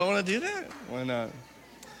want to do that? Why not?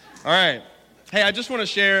 All right. Hey, I just want to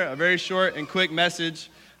share a very short and quick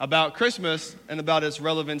message about Christmas and about its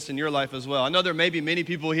relevance in your life as well. I know there may be many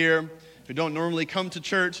people here who don't normally come to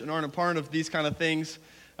church and aren't a part of these kind of things.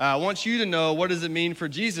 I want you to know, what does it mean for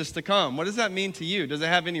Jesus to come? What does that mean to you? Does it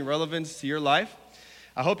have any relevance to your life?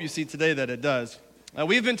 I hope you see today that it does.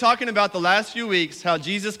 We've been talking about the last few weeks how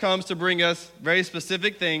Jesus comes to bring us very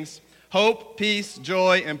specific things: hope, peace,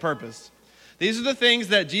 joy, and purpose. These are the things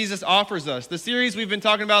that Jesus offers us. The series we've been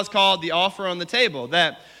talking about is called The Offer on the Table.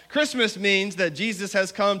 That Christmas means that Jesus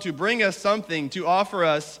has come to bring us something, to offer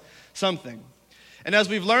us something. And as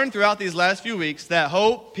we've learned throughout these last few weeks, that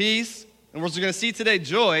hope, peace, and we're going to see today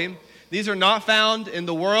joy, these are not found in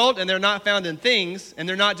the world, and they're not found in things, and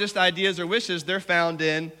they're not just ideas or wishes, they're found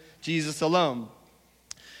in Jesus alone.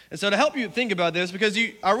 And so to help you think about this, because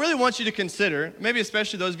I really want you to consider, maybe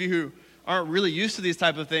especially those of you who aren't really used to these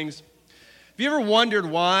type of things, have you ever wondered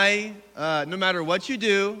why, no matter what you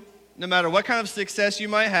do, no matter what kind of success you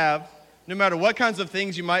might have, no matter what kinds of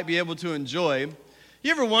things you might be able to enjoy,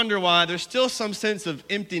 you ever wonder why there's still some sense of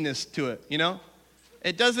emptiness to it, you know?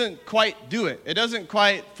 It doesn't quite do it. It doesn't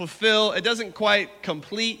quite fulfill. It doesn't quite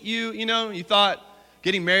complete you, you know? You thought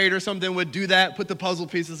getting married or something would do that, put the puzzle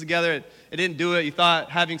pieces together. It didn't do it. You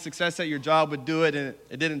thought having success at your job would do it, and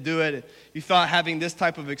it didn't do it. You thought having this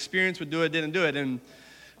type of experience would do it, didn't do it. And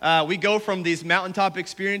we go from these mountaintop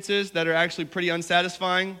experiences that are actually pretty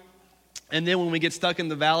unsatisfying, and then when we get stuck in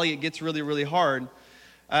the valley, it gets really, really hard.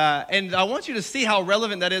 And I want you to see how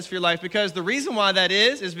relevant that is for your life, because the reason why that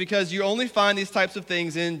is because you only find these types of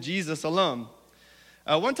things in Jesus alone.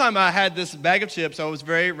 One time I had this bag of chips. I was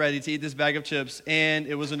very ready to eat this bag of chips, and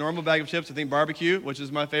it was a normal bag of chips. I think barbecue, which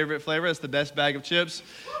is my favorite flavor. It's the best bag of chips.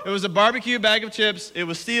 It was a barbecue bag of chips. It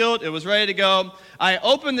was sealed. It was ready to go. I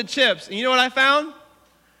opened the chips, and you know what I found?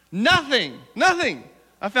 Nothing.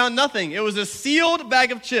 I found nothing. It was a sealed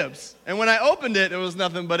bag of chips, and when I opened it, it was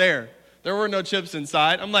nothing but air. There were no chips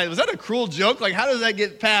inside. I'm like, was that a cruel joke? Like, how does that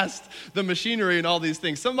get past the machinery and all these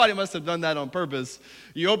things? Somebody must have done that on purpose.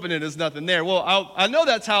 You open it, there's nothing there. Well, I know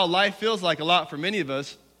that's how life feels like a lot for many of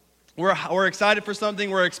us. We're excited for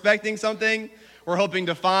something. We're expecting something. We're hoping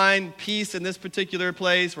to find peace in this particular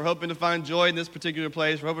place. We're hoping to find joy in this particular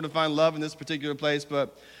place. We're hoping to find love in this particular place.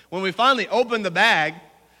 But when we finally open the bag,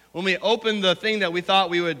 when we open the thing that we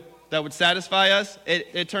thought that would satisfy us,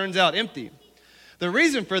 it turns out empty. The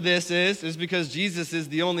reason for this is because Jesus is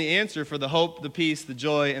the only answer for the hope, the peace, the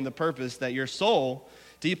joy, and the purpose that your soul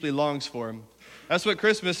deeply longs for. That's what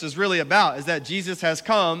Christmas is really about, is that Jesus has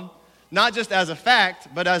come not just as a fact,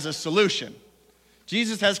 but as a solution.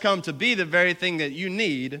 Jesus has come to be the very thing that you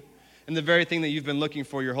need and the very thing that you've been looking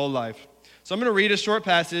for your whole life. So I'm going to read a short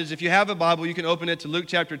passage. If you have a Bible, you can open it to Luke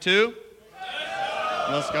chapter 2.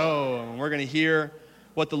 Let's go. We're going to hear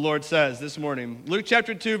what the Lord says this morning. Luke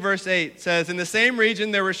chapter 2, verse 8 says, "In the same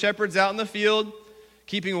region there were shepherds out in the field,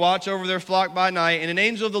 keeping watch over their flock by night, and an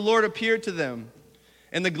angel of the Lord appeared to them.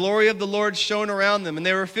 And the glory of the Lord shone around them, and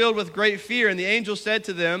they were filled with great fear. And the angel said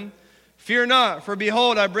to them, 'Fear not, for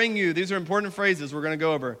behold, I bring you,'" these are important phrases we're going to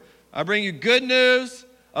go over, "I bring you good news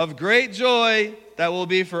of great joy that will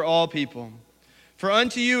be for all people. For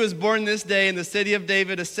unto you is born this day in the city of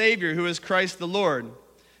David a Savior, who is Christ the Lord.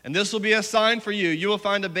 And this will be a sign for you. You will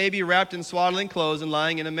find a baby wrapped in swaddling clothes and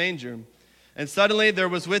lying in a manger.' And suddenly there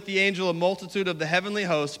was with the angel a multitude of the heavenly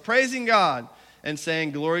hosts, praising God and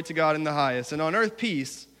saying, 'Glory to God in the highest, and on earth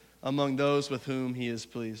peace among those with whom he is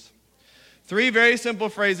pleased.'" Three very simple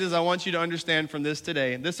phrases I want you to understand from this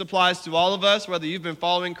today. This applies to all of us, whether you've been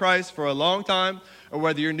following Christ for a long time, or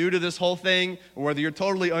whether you're new to this whole thing, or whether you're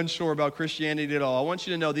totally unsure about Christianity at all. I want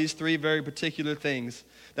you to know these three very particular things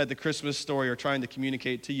that the Christmas story are trying to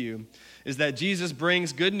communicate to you, is that Jesus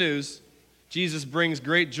brings good news, Jesus brings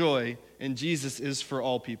great joy, and Jesus is for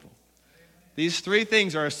all people. These three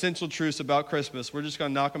things are essential truths about Christmas. We're just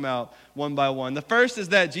going to knock them out one by one. The first is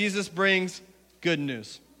that Jesus brings good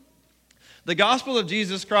news. The gospel of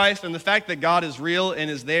Jesus Christ and the fact that God is real and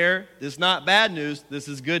is there is not bad news. This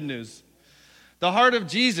is good news. The heart of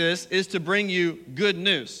Jesus is to bring you good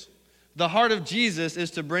news. The heart of Jesus is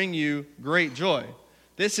to bring you great joy.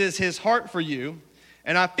 This is his heart for you,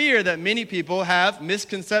 and I fear that many people have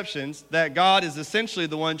misconceptions that God is essentially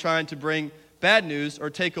the one trying to bring bad news or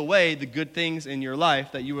take away the good things in your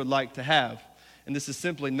life that you would like to have, and this is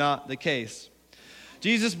simply not the case.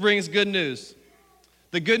 Jesus brings good news.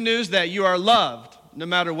 The good news that you are loved. No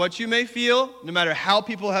matter what you may feel, no matter how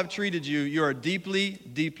people have treated you, you are deeply,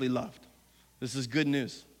 deeply loved. This is good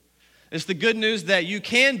news. It's the good news that you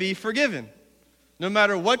can be forgiven. No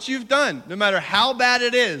matter what you've done, no matter how bad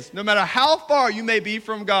it is, no matter how far you may be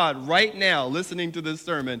from God right now listening to this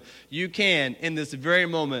sermon, you can, in this very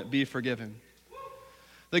moment, be forgiven.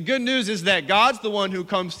 The good news is that God's the one who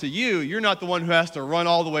comes to you. You're not the one who has to run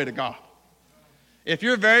all the way to God. If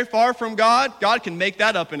you're very far from God, God can make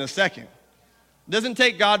that up in a second. It doesn't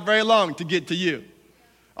take God very long to get to you.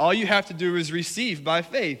 All you have to do is receive by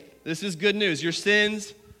faith. This is good news. Your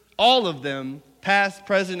sins, all of them, past,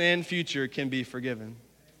 present, and future, can be forgiven.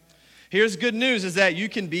 Here's good news is that you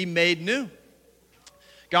can be made new.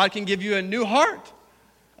 God can give you a new heart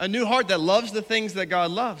that loves the things that God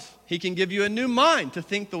loves. He can give you a new mind to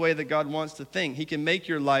think the way that God wants to think. He can make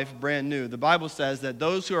your life brand new. The Bible says that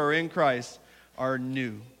those who are in Christ are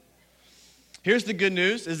new. Here's the good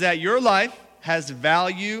news is that your life has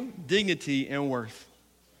value, dignity, and worth.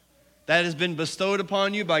 That has been bestowed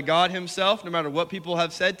upon you by God himself, no matter what people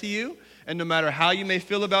have said to you, and no matter how you may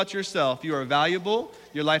feel about yourself. You are valuable,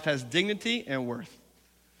 your life has dignity and worth.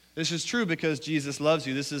 This is true because Jesus loves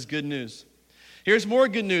you. This is good news. Here's more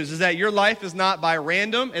good news, is that your life is not by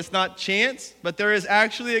random, it's not chance, but there is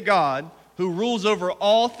actually a God who rules over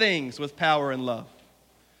all things with power and love.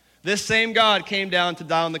 This same God came down to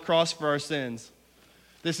die on the cross for our sins.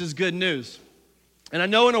 This is good news. And I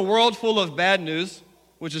know in a world full of bad news,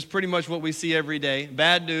 which is pretty much what we see every day,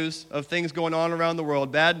 bad news of things going on around the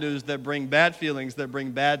world, bad news that bring bad feelings, that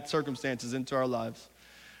bring bad circumstances into our lives,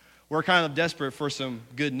 we're kind of desperate for some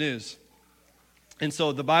good news. And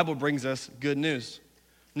so the Bible brings us good news.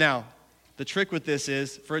 Now, the trick with this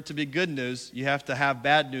is, for it to be good news, you have to have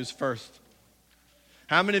bad news first.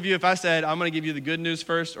 How many of you, if I said, I'm going to give you the good news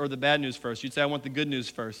first or the bad news first, you'd say, I want the good news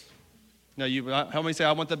first? No, how many say,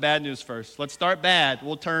 I want the bad news first? Let's start bad,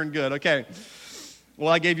 we'll turn good. Okay.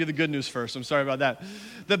 Well, I gave you the good news first. I'm sorry about that.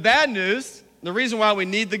 The bad news, the reason why we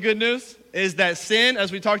need the good news is that sin,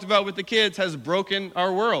 as we talked about with the kids, has broken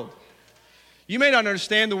our world. You may not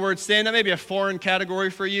understand the word sin. That may be a foreign category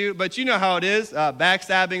for you, but you know how it is.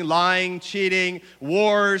 Backstabbing, lying, cheating,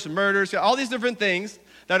 wars, murders, all these different things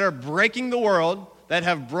that are breaking the world that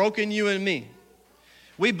have broken you and me.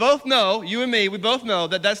 We both know, you and me, we both know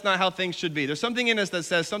that that's not how things should be. There's something in us that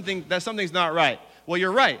says something's not right. Well,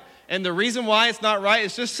 you're right. And the reason why it's not right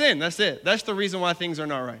is just sin. That's it. That's the reason why things are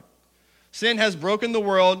not right. Sin has broken the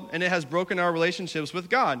world, and it has broken our relationships with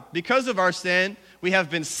God. Because of our sin, we have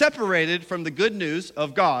been separated from the good news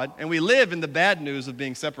of God, and we live in the bad news of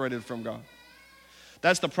being separated from God.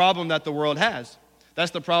 That's the problem that the world has.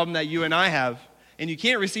 That's the problem that you and I have. And you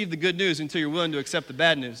can't receive the good news until you're willing to accept the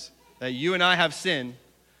bad news. That you and I have sin.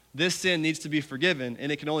 This sin needs to be forgiven,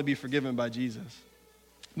 and it can only be forgiven by Jesus.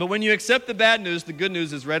 But when you accept the bad news, the good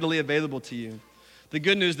news is readily available to you. The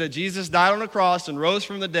good news that Jesus died on a cross and rose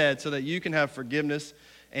from the dead so that you can have forgiveness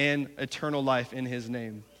and eternal life in his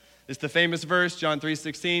name. It's the famous verse, John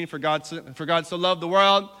 3:16, for God so loved the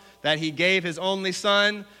world that he gave his only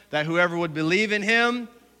son, that whoever would believe in him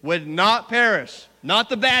would not perish. Not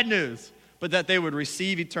the bad news, but that they would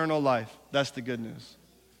receive eternal life. That's the good news.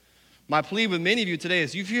 My plea with many of you today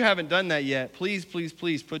is, if you haven't done that yet, please, please,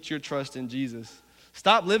 please put your trust in Jesus.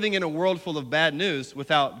 Stop living in a world full of bad news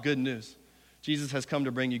without good news. Jesus has come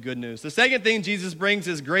to bring you good news. The second thing Jesus brings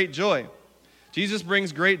is great joy. Jesus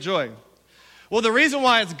brings great joy. Well, the reason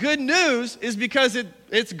why it's good news is because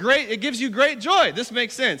it's great. It gives you great joy. This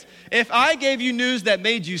makes sense. If I gave you news that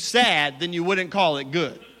made you sad, then you wouldn't call it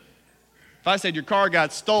good. If I said your car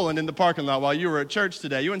got stolen in the parking lot while you were at church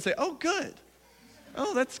today, you wouldn't say, oh, good.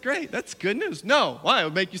 Oh, that's great. That's good news. No. Why? It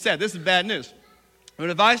would make you sad. This is bad news. But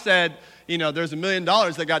if I said, there's $1 million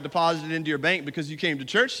that got deposited into your bank because you came to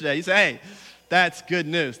church today, you say, hey, that's good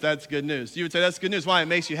news. That's good news. You would say, that's good news. Why? It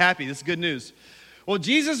makes you happy. This is good news. Well,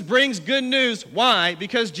 Jesus brings good news. Why?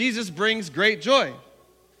 Because Jesus brings great joy.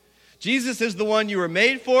 Jesus is the one you were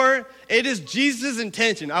made for. It is Jesus'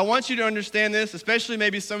 intention. I want you to understand this, especially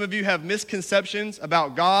maybe some of you have misconceptions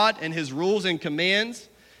about God and his rules and commands,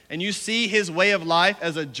 and you see his way of life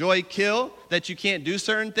as a joy kill, that you can't do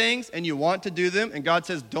certain things and you want to do them, and God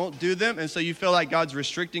says don't do them, and so you feel like God's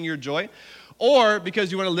restricting your joy. Or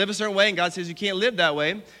because you want to live a certain way and God says you can't live that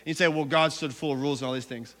way, and you say, well, God stood full of rules and all these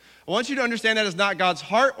things. I want you to understand that is not God's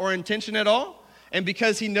heart or intention at all. And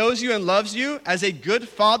because he knows you and loves you, as a good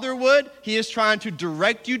father would, he is trying to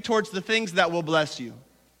direct you towards the things that will bless you.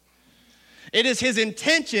 It is his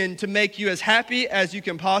intention to make you as happy as you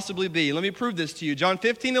can possibly be. Let me prove this to you. John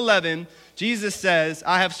 15:11, Jesus says,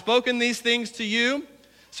 I have spoken these things to you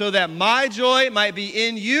so that my joy might be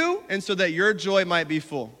in you and so that your joy might be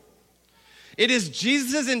full. It is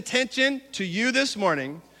Jesus' intention to you this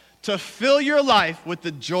morning to fill your life with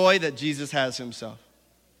the joy that Jesus has himself.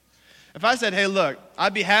 If I said, hey, look,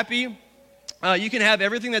 I'd be happy You can have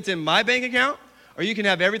everything that's in my bank account, or you can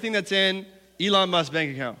have everything that's in Elon Musk's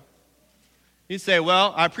bank account. You say,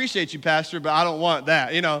 well, I appreciate you, Pastor, but I don't want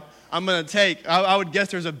that. I'm going to take, I would guess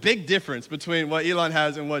there's a big difference between what Elon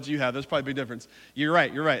has and what you have. There's probably a big difference. You're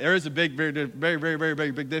right. There is a big,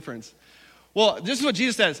 very big difference. Well, this is what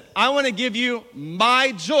Jesus says. I want to give you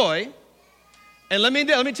my joy. And let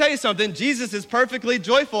me tell you something. Jesus is perfectly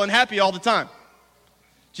joyful and happy all the time.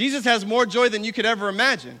 Jesus has more joy than you could ever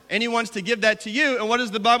imagine. And he wants to give that to you. And what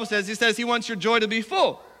does the Bible say? He says he wants your joy to be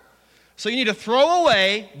full. So you need to throw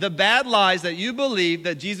away the bad lies that you believe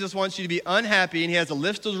that Jesus wants you to be unhappy and he has a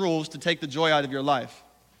list of rules to take the joy out of your life.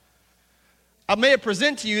 I may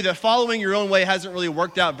present to you that following your own way hasn't really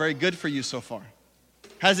worked out very good for you so far.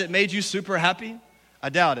 Has it made you super happy? I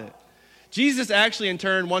doubt it. Jesus actually in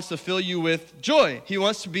turn wants to fill you with joy. He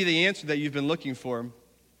wants to be the answer that you've been looking for.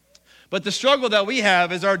 But the struggle that we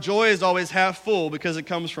have is our joy is always half full because it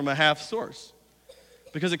comes from a half source.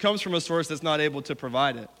 Because it comes from a source that's not able to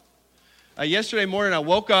provide it. Yesterday morning, I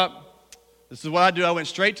woke up. This is what I do. I went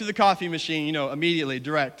straight to the coffee machine, immediately,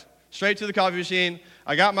 direct. Straight to the coffee machine.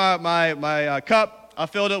 I got my cup. I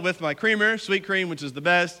filled it with my creamer, sweet cream, which is the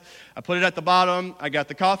best. I put it at the bottom. I got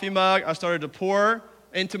the coffee mug. I started to pour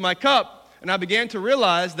into my cup. And I began to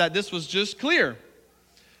realize that this was just clear,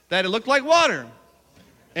 that it looked like water.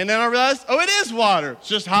 And then I realized, it is water. It's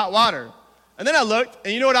just hot water. And then I looked,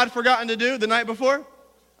 and you know what I'd forgotten to do the night before?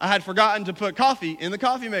 I had forgotten to put coffee in the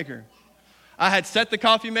coffee maker. I had set the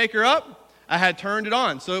coffee maker up. I had turned it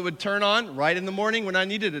on, so it would turn on right in the morning when I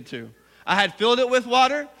needed it to. I had filled it with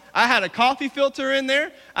water. I had a coffee filter in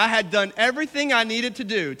there. I had done everything I needed to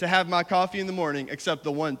do to have my coffee in the morning except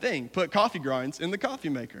the one thing, put coffee grinds in the coffee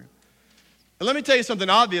maker. And let me tell you something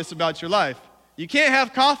obvious about your life. You can't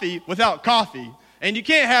have coffee without coffee, and you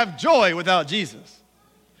can't have joy without Jesus.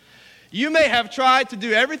 You may have tried to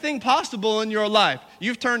do everything possible in your life.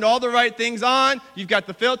 You've turned all the right things on. You've got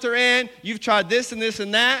the filter in. You've tried this and this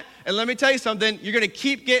and that. And let me tell you something. You're going to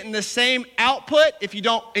keep getting the same output if you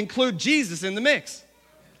don't include Jesus in the mix.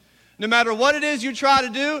 No matter what it is you try to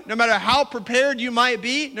do, no matter how prepared you might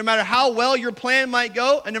be, no matter how well your plan might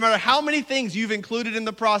go, and no matter how many things you've included in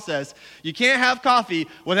the process, you can't have coffee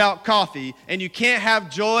without coffee. And you can't have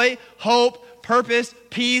joy, hope, purpose,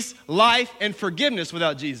 peace, life, and forgiveness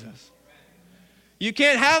without Jesus. You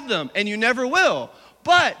can't have them, and you never will.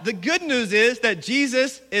 But the good news is that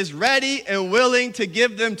Jesus is ready and willing to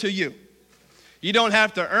give them to you. You don't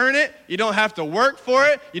have to earn it. You don't have to work for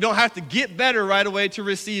it. You don't have to get better right away to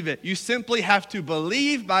receive it. You simply have to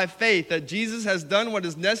believe by faith that Jesus has done what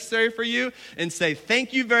is necessary for you and say,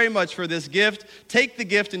 thank you very much for this gift. Take the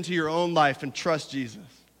gift into your own life and trust Jesus.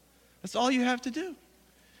 That's all you have to do.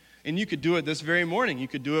 And you could do it this very morning. You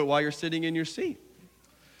could do it while you're sitting in your seat.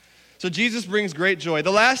 So Jesus brings great joy. The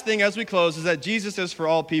last thing as we close is that Jesus is for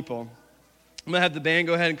all people. I'm going to have the band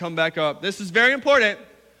go ahead and come back up. This is very important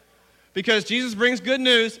because Jesus brings good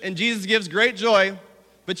news and Jesus gives great joy.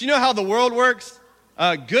 But you know how the world works?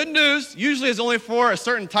 Good news usually is only for a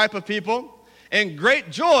certain type of people, and great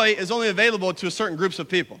joy is only available to certain groups of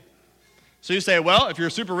people. So you say, well, if you're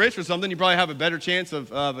super rich or something, you probably have a better chance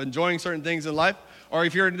of enjoying certain things in life. Or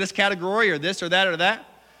if you're in this category or this or that or that.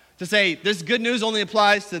 To say this good news only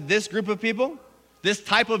applies to this group of people. This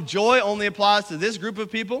type of joy only applies to this group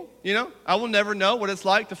of people. I will never know what it's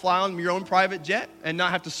like to fly on your own private jet and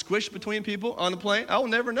not have to squish between people on a plane. I will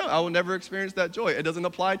never know. I will never experience that joy. It doesn't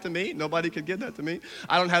apply to me. Nobody could give that to me.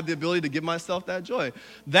 I don't have the ability to give myself that joy.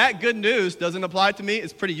 That good news doesn't apply to me.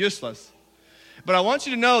 It's pretty useless. But I want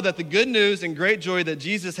you to know that the good news and great joy that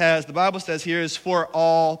Jesus has, the Bible says here, is for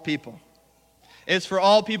all people. It's for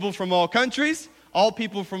all people from all countries, all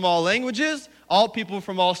people from all languages, all people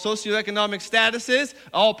from all socioeconomic statuses,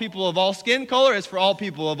 all people of all skin color. It's for all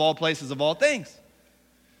people of all places, of all things.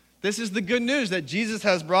 This is the good news that Jesus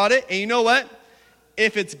has brought it. And you know what?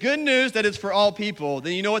 If it's good news that it's for all people,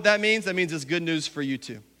 then you know what that means? That means it's good news for you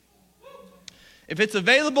too. If it's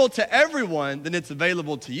available to everyone, then it's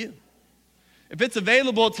available to you. If it's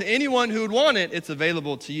available to anyone who would want it, it's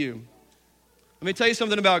available to you. Let me tell you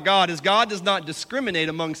something about God, is God does not discriminate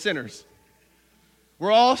among sinners.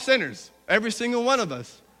 We're all sinners, every single one of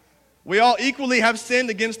us. We all equally have sinned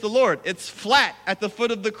against the Lord. It's flat at the foot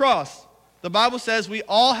of the cross. The Bible says we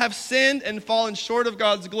all have sinned and fallen short of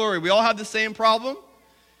God's glory. We all have the same problem,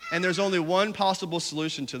 and there's only one possible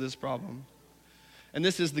solution to this problem. And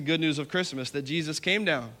this is the good news of Christmas, that Jesus came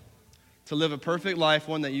down to live a perfect life,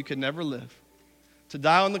 one that you could never live, to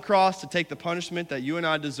die on the cross to take the punishment that you and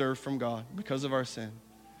I deserve from God because of our sin,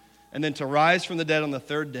 and then to rise from the dead on the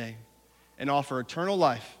third day and offer eternal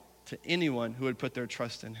life to anyone who would put their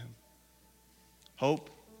trust in him. Hope,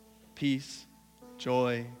 peace,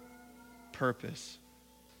 joy, purpose,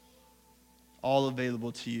 all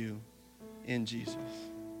available to you in Jesus.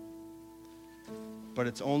 But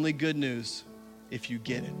it's only good news if you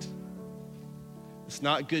get it. It's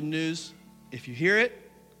not good news if you hear it.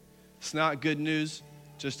 It's not good news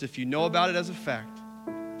just if you know about it as a fact.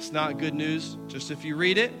 It's not good news just if you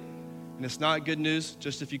read it. And it's not good news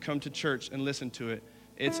just if you come to church and listen to it.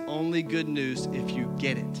 It's only good news if you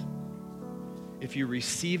get it. If you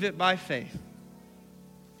receive it by faith.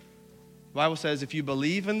 The Bible says if you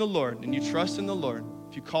believe in the Lord and you trust in the Lord,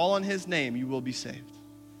 if you call on his name, you will be saved.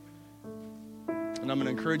 And I'm going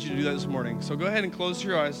to encourage you to do that this morning. So go ahead and close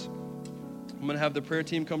your eyes. I'm going to have the prayer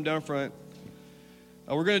team come down front.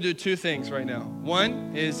 We're going to do two things right now.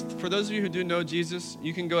 One is, for those of you who do know Jesus,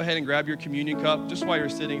 you can go ahead and grab your communion cup just while you're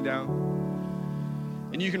sitting down.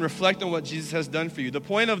 And you can reflect on what Jesus has done for you. The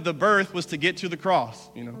point of the birth was to get to the cross,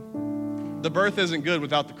 you know. The birth isn't good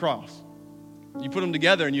without the cross. You put them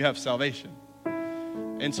together and you have salvation.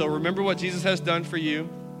 And so remember what Jesus has done for you.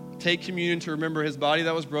 Take communion to remember his body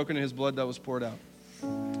that was broken and his blood that was poured out.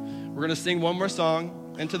 We're going to sing one more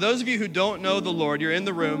song. And to those of you who don't know the Lord, you're in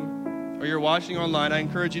the room or you're watching online, I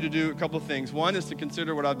encourage you to do a couple things. One is to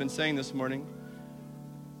consider what I've been saying this morning.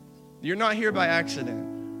 You're not here by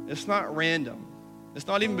accident. It's not random. It's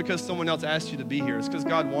not even because someone else asked you to be here. It's because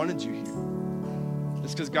God wanted you here.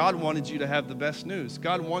 It's because God wanted you to have the best news.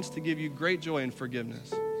 God wants to give you great joy and forgiveness.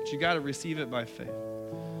 But you got to receive it by faith.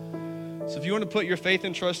 So if you want to put your faith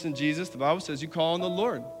and trust in Jesus, the Bible says you call on the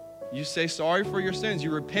Lord. You say sorry for your sins.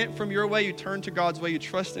 You repent from your way. You turn to God's way. You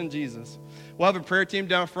trust in Jesus. We'll have a prayer team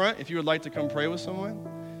down front if you would like to come pray with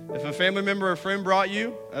someone. If a family member or friend brought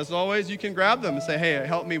you, as always, you can grab them and say, hey,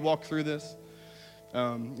 help me walk through this.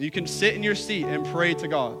 You can sit in your seat and pray to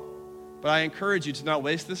God. But I encourage you to not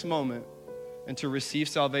waste this moment and to receive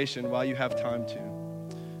salvation while you have time to.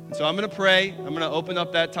 And so I'm going to pray. I'm going to open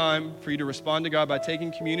up that time for you to respond to God by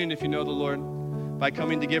taking communion if you know the Lord, by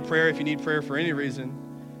coming to get prayer if you need prayer for any reason,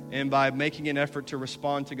 and by making an effort to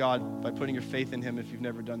respond to God by putting your faith in him if you've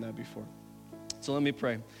never done that before. So let me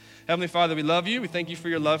pray. Heavenly Father, we love you. We thank you for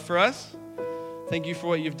your love for us. Thank you for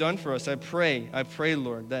what you've done for us. I pray,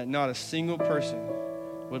 Lord, that not a single person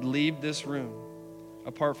would leave this room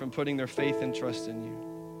apart from putting their faith and trust in you.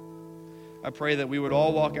 I pray that we would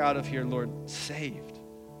all walk out of here, Lord, saved,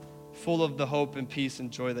 full of the hope and peace and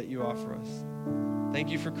joy that you offer us. Thank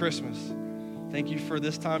you for Christmas. Thank you for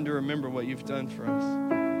this time to remember what you've done for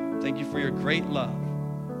us. Thank you for your great love.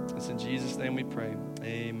 It's in Jesus' name we pray.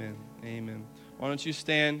 Amen. Amen. Why don't you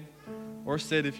stand or sit if you